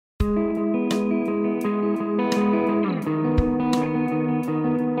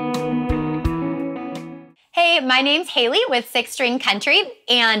my name's Haley with Six String Country,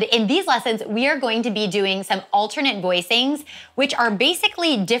 and in these lessons, we are going to be doing some alternate voicings, which are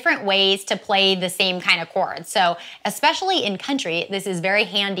basically different ways to play the same kind of chord. So especially in country, this is very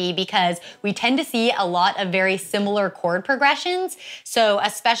handy because we tend to see a lot of very similar chord progressions. So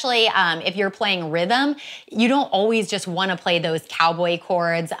especially if you're playing rhythm, you don't always just want to play those cowboy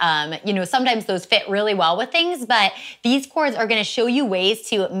chords. You know, sometimes those fit really well with things, but these chords are going to show you ways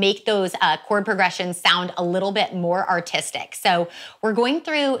to make those chord progressions sound a little bit more artistic. So we're going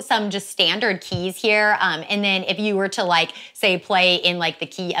through some just standard keys here. And then if you were to like, say, play in like the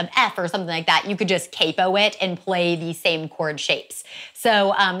key of F or something like that, you could just capo it and play these same chord shapes.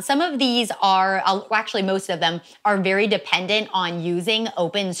 So some of these are, actually most of them are very dependent on using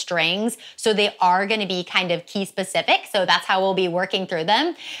open strings. So they are going to be kind of key specific. So that's how we'll be working through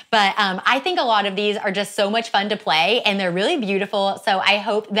them. But I think a lot of these are just so much fun to play and they're really beautiful. So I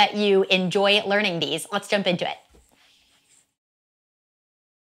hope that you enjoy learning these. Let's jump into it.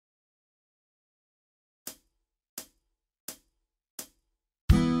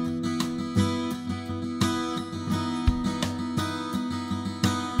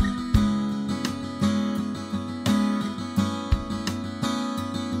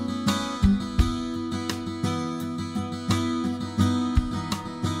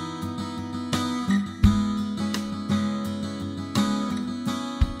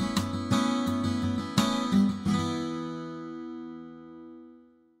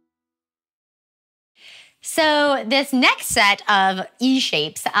 So this next set of E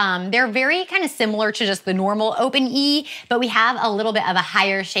shapes, they're very kind of similar to just the normal open E, but we have a little bit of a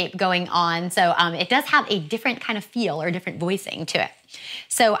higher shape going on. So it does have a different kind of feel or different voicing to it.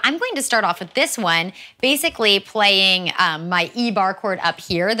 So I'm going to start off with this one, basically playing my E bar chord up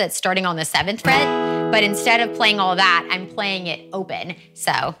here that's starting on the 7th fret, but instead of playing all that, I'm playing it open.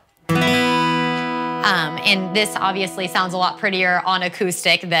 So. And this obviously sounds a lot prettier on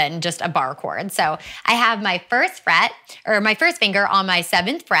acoustic than just a bar chord. So I have my first fret, or my first finger on my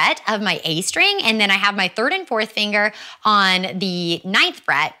 7th fret of my A string, and then I have my 3rd and 4th finger on the 9th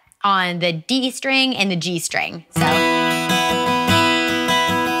fret on the D string and the G string.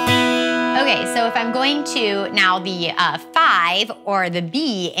 Okay, so if I'm going to now the 5 or the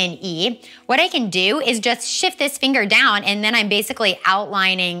B in E, what I can do is just shift this finger down and then I'm basically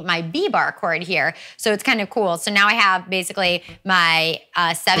outlining my B bar chord here. So it's kind of cool. So now I have basically my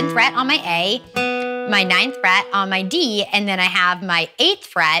 7th fret on my A, my 9th fret on my D, and then I have my 8th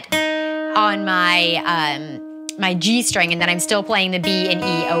fret on my my G string, and then I'm still playing the B and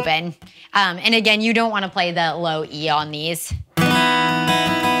E open. And again, you don't want to play the low E on these.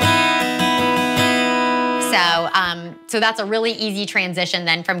 So that's a really easy transition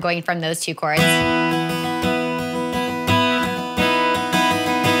then from going from those two chords.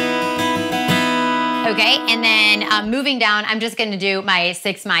 Okay, and then moving down, I'm just going to do my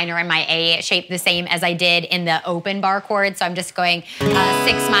 6 minor and my A shape the same as I did in the open bar chord. So I'm just going 6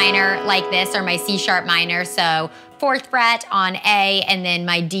 minor like this, or my C sharp minor. So 4th fret on A, and then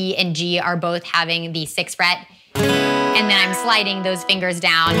my D and G are both having the 6th fret. And then I'm sliding those fingers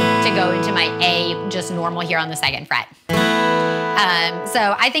down to go into my A, just normal here on the 2nd fret.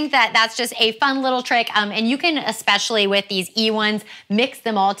 So I think that that's just a fun little trick. And you can, especially with these E ones, mix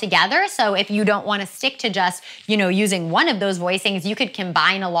them all together. So if you don't want to stick to just, you know, using one of those voicings, you could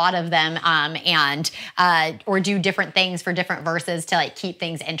combine a lot of them or do different things for different verses to like keep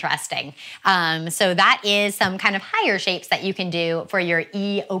things interesting. So that is some kind of higher shapes that you can do for your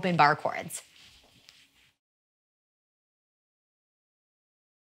E open bar chords.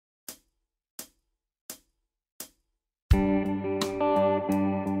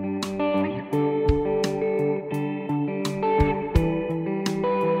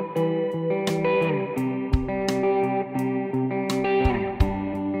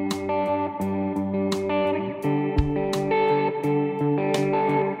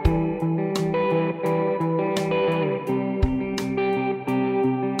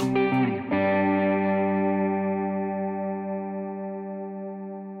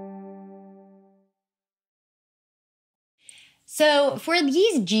 So for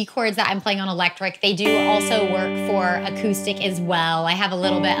these G chords that I'm playing on electric, they do also work for acoustic as well. I have a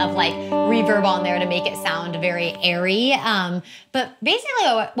little bit of like reverb on there to make it sound very airy. But basically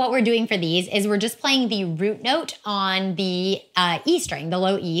what we're doing for these is we're just playing the root note on the E string, the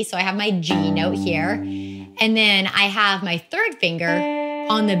low E. So I have my G note here. And then I have my 3rd finger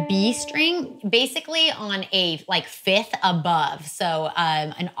on the B string, basically on a like fifth above. So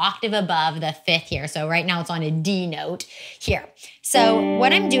an octave above the fifth here. So right now it's on a D note here. So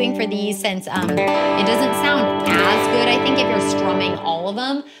what I'm doing for these, since it doesn't sound as good, I think, if you're strumming all of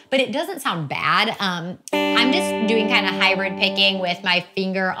them, but it doesn't sound bad. I'm just doing kind of hybrid picking with my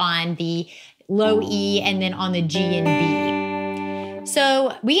finger on the low E and then on the G and B.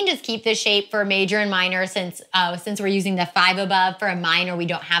 So we can just keep this shape for major and minor since we're using the 5 above. For a minor, we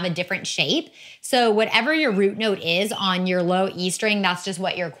don't have a different shape. So whatever your root note is on your low E string, that's just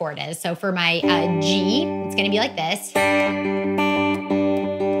what your chord is. So for my G, it's gonna be like this.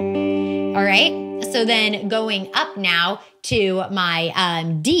 All right, so then going up now to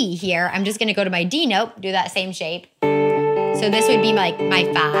my D here, I'm just gonna go to my D note, do that same shape. So this would be like my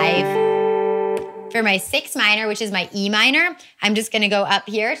 5. For my 6 minor, which is my E minor, I'm just gonna go up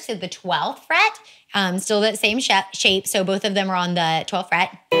here to the 12th fret. Still that same shape, so both of them are on the 12th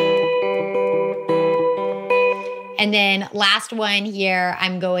fret. And then last one here,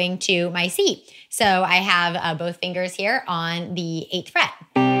 I'm going to my C. So I have both fingers here on the 8th fret.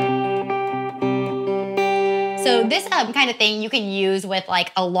 So this kind of thing you can use with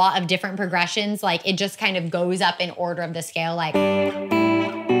like a lot of different progressions. Like it just kind of goes up in order of the scale, like.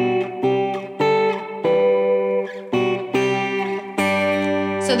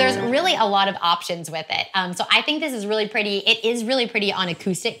 So there's really a lot of options with it. So I think this is really pretty. It is really pretty on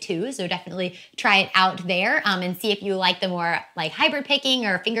acoustic too. So definitely try it out there and see if you like the more like hybrid picking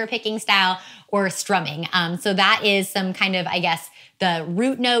or finger picking style or strumming. So that is some kind of, I guess, the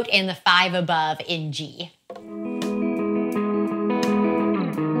root note and the 5 above in G.